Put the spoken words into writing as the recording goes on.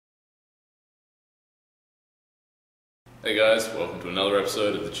Hey guys, welcome to another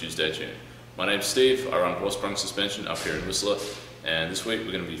episode of the Tuesday Tune. My name's Steve, I run horse-sprung suspension up here in Whistler, and this week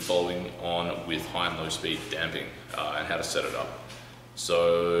we're going to be following on with high and low speed damping and how to set it up.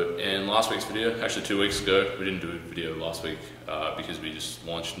 So in last week's video, actually 2 weeks ago, we didn't do a video last week because we just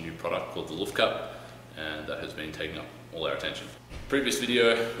launched a new product called the Luft Cup, and that has been taking up all our attention. The previous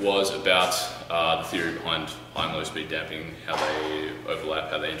video was about the theory behind high and low speed damping, how they overlap,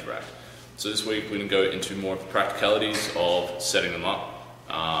 how they interact. So this week we're going to go into more of the practicalities of setting them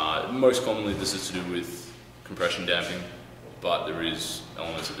up. Most commonly this is to do with compression damping, but there is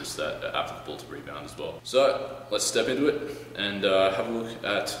elements of this that are applicable to Rebound as well. So let's step into it and have a look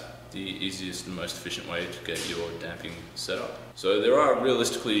at the easiest and most efficient way to get your damping set up. So there are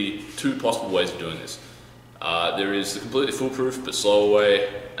realistically two possible ways of doing this. There is the completely foolproof but slower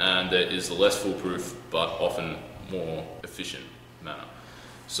way, and there is the less foolproof but often more efficient manner.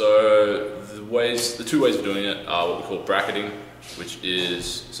 So the two ways of doing it are what we call bracketing, which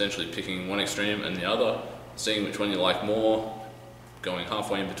is essentially picking one extreme and the other, seeing which one you like more, going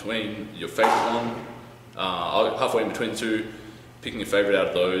halfway in between your favourite one, halfway in between the two, picking your favourite out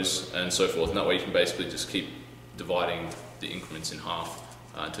of those, and so forth. And that way you can basically just keep dividing the increments in half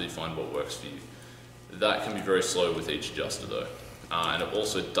until you find what works for you. That can be very slow with each adjuster though, and it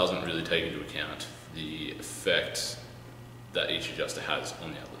also doesn't really take into account the effect that each adjuster has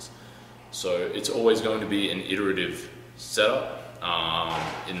on the others. So it's always going to be an iterative setup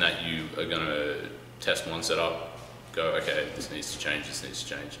in that you are going to test one setup, go, okay, this needs to change, this needs to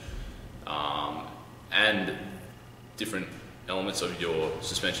change. And different elements of your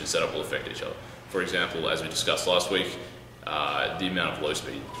suspension setup will affect each other. For example, as we discussed last week, the amount of low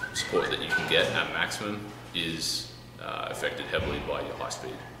speed support that you can get at maximum is affected heavily by your high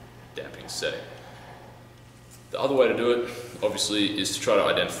speed damping setting. The other way to do it, obviously, is to try to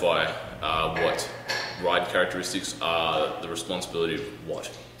identify what ride characteristics are the responsibility of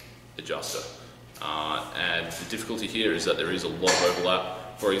what adjuster. And the difficulty here is that there is a lot of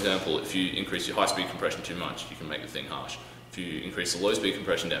overlap. For example, if you increase your high-speed compression too much, you can make the thing harsh. If you increase the low-speed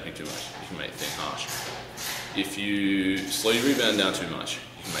compression damping too much, you can make the thing harsh. If you slow your rebound down too much,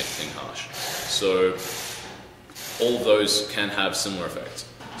 you can make the thing harsh. So all of those can have similar effects.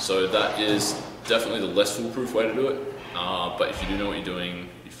 So that is definitely the less foolproof way to do it, but if you do know what you're doing,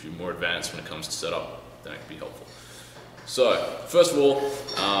 if you're more advanced when it comes to setup, then it can be helpful. So first of all,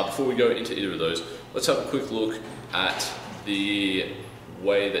 before we go into either of those, let's have a quick look at the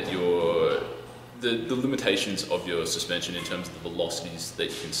way that the limitations of your suspension in terms of the velocities that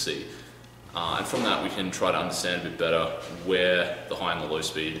you can see. And from that we can try to understand a bit better where the high and the low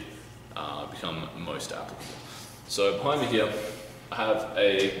speed become most applicable. So behind me here I have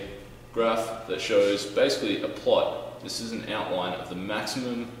a graph that shows basically a plot. This is an outline of the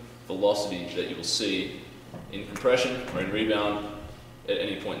maximum velocity that you will see in compression or in rebound at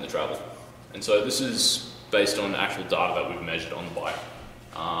any point in the travel. And so this is based on actual data that we've measured on the bike.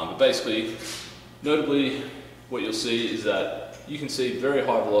 But basically, notably, what you'll see is that you can see very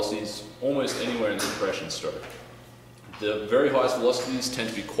high velocities almost anywhere in the compression stroke. The very highest velocities tend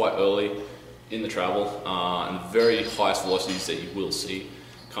to be quite early in the travel, and the very highest velocities that you will see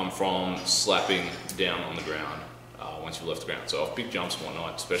come from slapping down on the ground once you've left the ground. So off big jumps and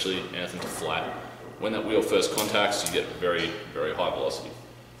whatnot, especially anything to flat. When that wheel first contacts, you get very, very high velocity.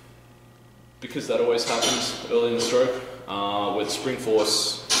 Because that always happens early in the stroke, where the spring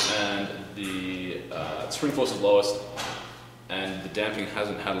force and the spring force is lowest, and the damping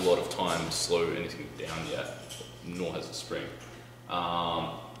hasn't had a lot of time to slow anything down yet, nor has the spring.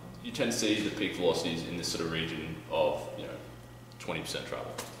 You tend to see the peak velocities in this sort of region of 20% travel.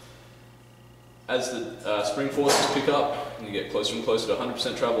 As the spring forces pick up and you get closer and closer to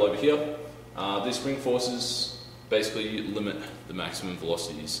 100% travel over here, these spring forces basically limit the maximum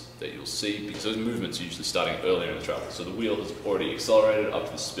velocities that you'll see because those movements are usually starting earlier in the travel. So the wheel has already accelerated up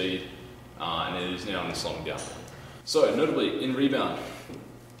to the speed and it is now slowing down. So notably in rebound,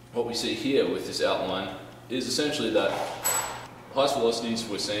 what we see here with this outline is essentially that highest velocities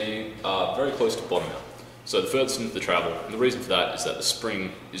we're seeing are very close to bottom out. So the furthest into the travel, and the reason for that is that the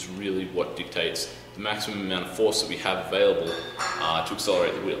spring is really what dictates the maximum amount of force that we have available to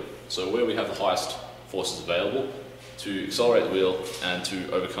accelerate the wheel. So where we have the highest forces available to accelerate the wheel and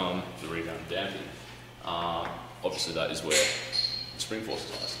to overcome the rebound damping, obviously that is where the spring force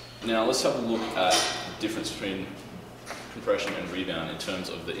is highest. Now let's have a look at the difference between compression and rebound in terms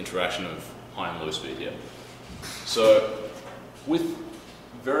of the interaction of high and low speed here. So with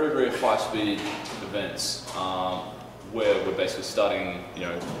very, very high speed events where we're basically starting,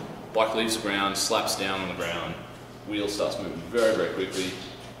 bike leaves the ground, slaps down on the ground, wheel starts moving very, very quickly.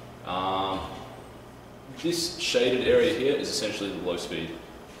 This shaded area here is essentially the low speed.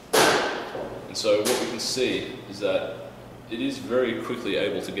 And so what we can see is that it is very quickly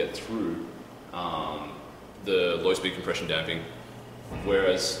able to get through the low speed compression damping,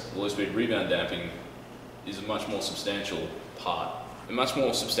 whereas the low speed rebound damping is a much more substantial part, a much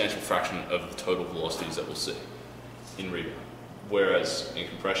more substantial fraction of the total velocities that we'll see in rebound. Whereas in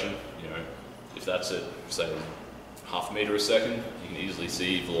compression, if that's at, say, half a metre a second, you can easily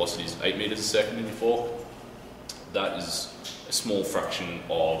see velocities 8 metres a second in your fork. That is a small fraction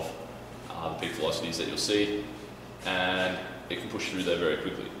of the peak velocities that you'll see, and it can push through there very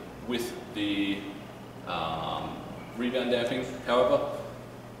quickly. With the rebound damping, however,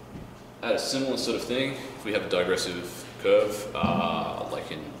 at a similar sort of thing, if we have a digressive curve, like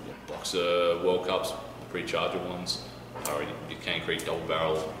in Boxer World Cups, pre-charger ones, or your Cane Creek double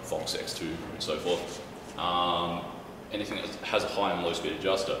barrel, Fox X2, and so forth, anything that has a high and low speed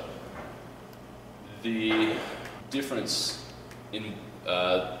adjuster, the difference in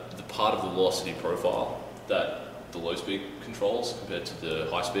the part of the velocity profile that the low speed controls compared to the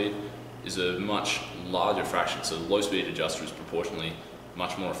high speed is a much larger fraction. So the low speed adjuster is proportionally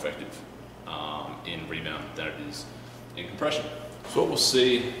much more effective in rebound than it is in compression. So what we'll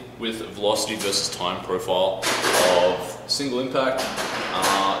see with a velocity versus time profile of single impact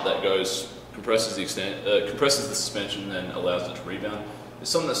that compresses the suspension and then allows it to rebound is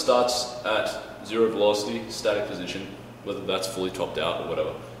something that starts at zero velocity, static position, whether that's fully topped out or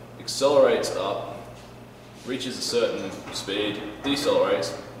whatever, accelerates up, reaches a certain speed,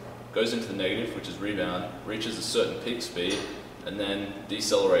 decelerates, goes into the negative, which is rebound, reaches a certain peak speed, and then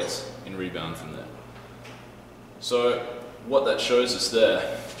decelerates in rebound from there. So what that shows us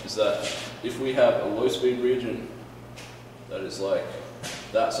there is that if we have a low speed region that is like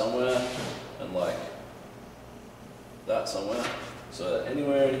that somewhere and like that somewhere, so that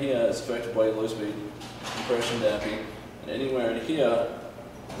anywhere in here is affected by low speed compression damping, and anywhere in here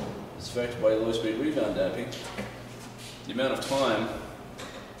is affected by low speed rebound damping, the amount of time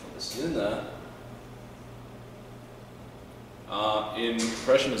this is in there in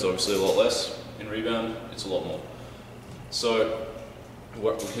compression is obviously a lot less, in rebound it's a lot more. So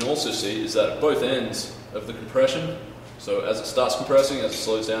what we can also see is that at both ends of the compression, so as it starts compressing, as it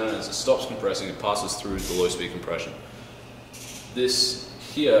slows down, and as it stops compressing, it passes through the low speed compression. This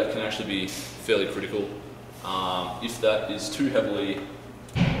here can actually be fairly critical. If that is too heavily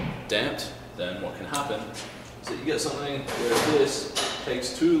damped, then what can happen is that you get something where this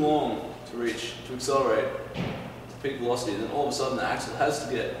takes too long to accelerate to peak velocity, then all of a sudden the axle has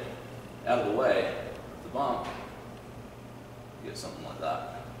to get out of the way of the bump. You get something like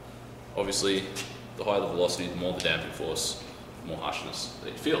that. Obviously, the higher the velocity, the more the damping force, the more harshness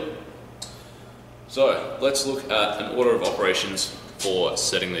that you feel. So let's look at an order of operations for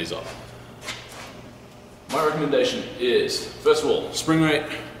setting these up. My recommendation is, first of all, spring rate,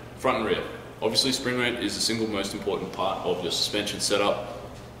 front and rear. Obviously, spring rate is the single most important part of your suspension setup,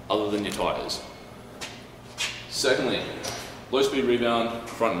 other than your tyres. Secondly, low speed rebound,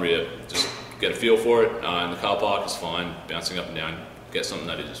 front and rear. Just get a feel for it. In the car park is fine, bouncing up and down. Get something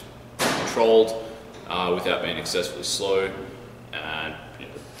that is controlled without being excessively slow and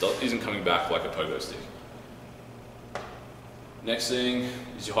isn't coming back like a pogo stick. Next thing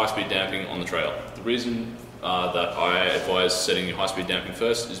is your high-speed damping on the trail. The reason that I advise setting your high-speed damping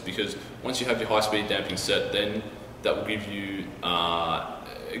first is because once you have your high-speed damping set, then that will give you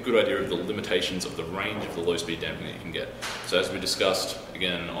a good idea of the limitations of the range of the low-speed damping that you can get. So as we discussed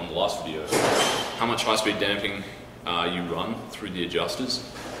again on the last video, how much high-speed damping you run through the adjusters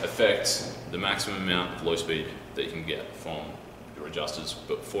affects the maximum amount of low speed that you can get from your adjusters,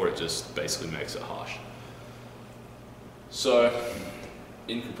 but before it just basically makes it harsh. So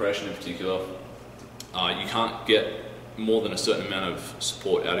in compression in particular, you can't get more than a certain amount of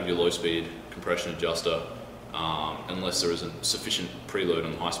support out of your low speed compression adjuster unless there is a sufficient preload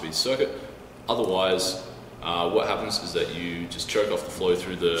on the high speed circuit. Otherwise, what happens is that you just choke off the flow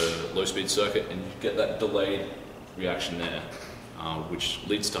through the low speed circuit and you get that delayed reaction there, which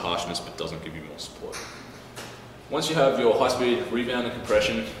leads to harshness but doesn't give you more support. Once you have your high speed rebound and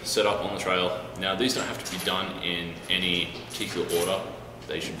compression set up on the trail, now these don't have to be done in any particular order.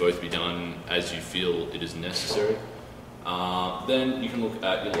 They should both be done as you feel it is necessary. Then you can look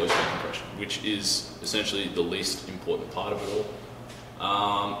at your low speed compression, which is essentially the least important part of it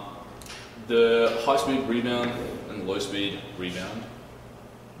all. The high speed rebound and the low speed rebound,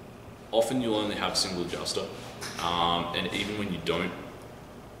 often you'll only have a single adjuster, and even when you don't,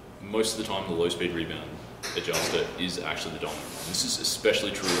 most of the time the low speed rebound adjuster is actually the dominant. This is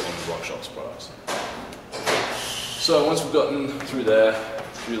especially true on the RockShox products. So once we've gotten through there,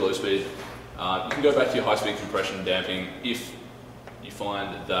 through low speed, You can go back to your high-speed compression and damping if you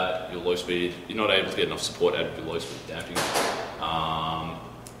find that your low speed, you're not able to get enough support out of your low speed damping.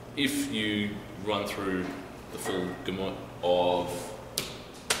 If you run through the full gamut of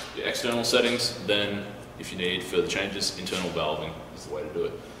your external settings, then if you need further changes, internal valving is the way to do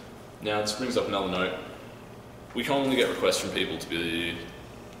it. Now this brings up another note. We commonly get requests from people to be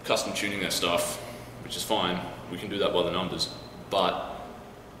custom tuning their stuff, which is fine. We can do that by the numbers, but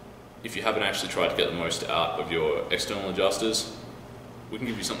if you haven't actually tried to get the most out of your external adjusters, we can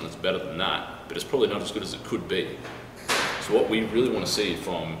give you something that's better than that, but it's probably not as good as it could be. So what we really want to see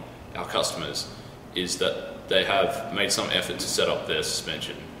from our customers is that they have made some effort to set up their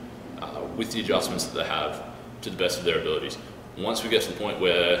suspension with the adjustments that they have to the best of their abilities. Once we get to the point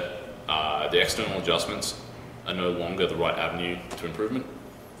where the external adjustments are no longer the right avenue to improvement,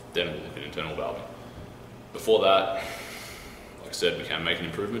 then we'll look at internal valving. Before that, like I said, we can make an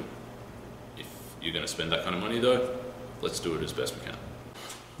improvement. If you're going to spend that kind of money though, let's do it as best we can.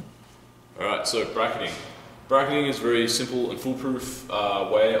 Alright, so bracketing. Bracketing is a very simple and foolproof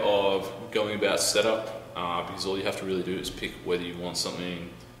way of going about setup, because all you have to really do is pick whether you want something,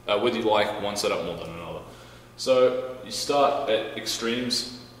 whether you like one setup more than another. So you start at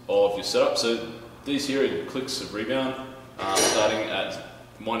extremes of your setup. So these here are clicks of Rebound, starting at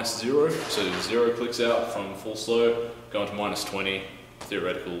 -0, so 0 clicks out from full slow, going to -20,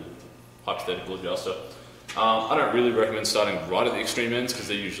 theoretical, hypothetical adjuster. I don't really recommend starting right at the extreme ends because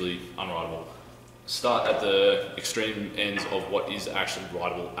they're usually unrideable. Start at the extreme ends of what is actually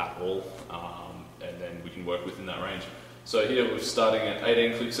rideable at all, and then we can work within that range. So here we're starting at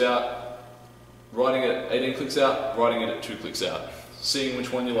 18 clicks out, riding it at 18 clicks out, riding it at 2 clicks out. Seeing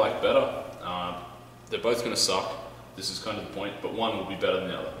which one you like better. They're both going to suck, this is kind of the point, but one will be better than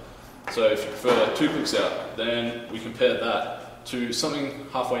the other. So if you prefer 2 clicks out, then we compare that to something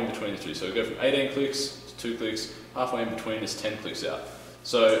halfway in between the two. So we go from 18 clicks to 2 clicks, halfway in between is 10 clicks out.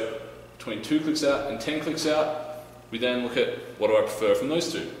 So between 2 clicks out and 10 clicks out, we then look at what do I prefer from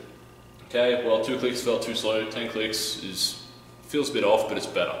those two. Okay, well 2 clicks felt too slow, 10 clicks feels a bit off, but it's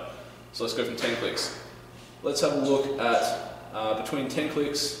better. So let's go from 10 clicks. Let's have a look at between 10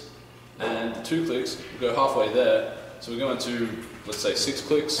 clicks and the 2 clicks, we'll go halfway there. So we're going to, let's say 6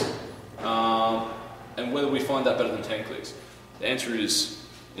 clicks, and whether we find that better than 10 clicks. The answer is,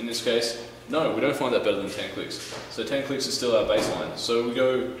 in this case, no, we don't find that better than 10 clicks. So 10 clicks is still our baseline. So we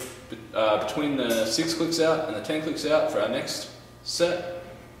go between the 6 clicks out and the 10 clicks out for our next set.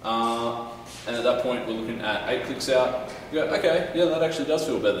 And at that point we're looking at 8 clicks out. We go, okay, yeah, that actually does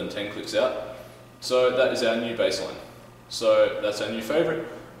feel better than 10 clicks out. So that is our new baseline. So that's our new favorite.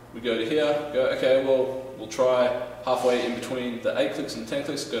 We go to here, go, okay, well, we'll try halfway in between the 8 clicks and 10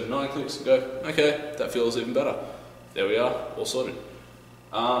 clicks, go to 9 clicks and go, okay, that feels even better. There we are, all sorted.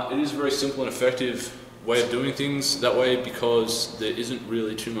 It is a very simple and effective way of doing things that way because there isn't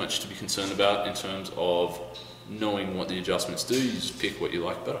really too much to be concerned about in terms of knowing what the adjustments do. You just pick what you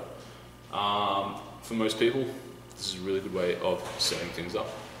like better. For most people, this is a really good way of setting things up.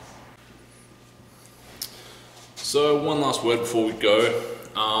 So one last word before we go.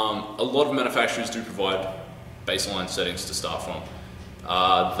 A lot of manufacturers do provide baseline settings to start from.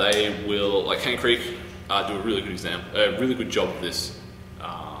 They will, like Cane Creek, do a really good job of this.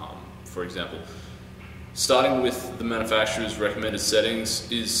 For example, starting with the manufacturer's recommended settings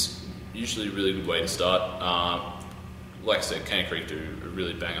is usually a really good way to start. Like I said, Cane Creek do a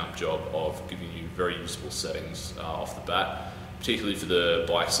really bang-up job of giving you very useful settings off the bat, particularly for the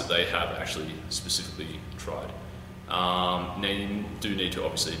bikes that they have actually specifically tried. Now you do need to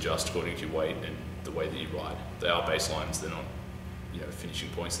obviously adjust according to your weight and the way that you ride. They are baselines, they're not, finishing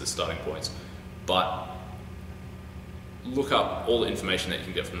points, they're starting points. But look up all the information that you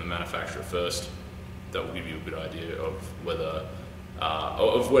can get from the manufacturer first. That will give you a good idea of whether,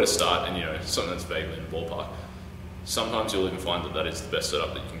 of where to start, and something that's vaguely in the ballpark. Sometimes you'll even find that that is the best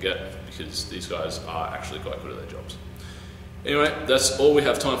setup that you can get because these guys are actually quite good at their jobs. Anyway, that's all we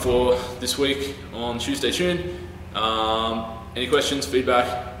have time for this week on Tuesday Tune. Any questions,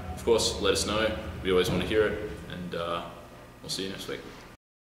 feedback, of course, let us know. We always want to hear it, and we'll see you next week.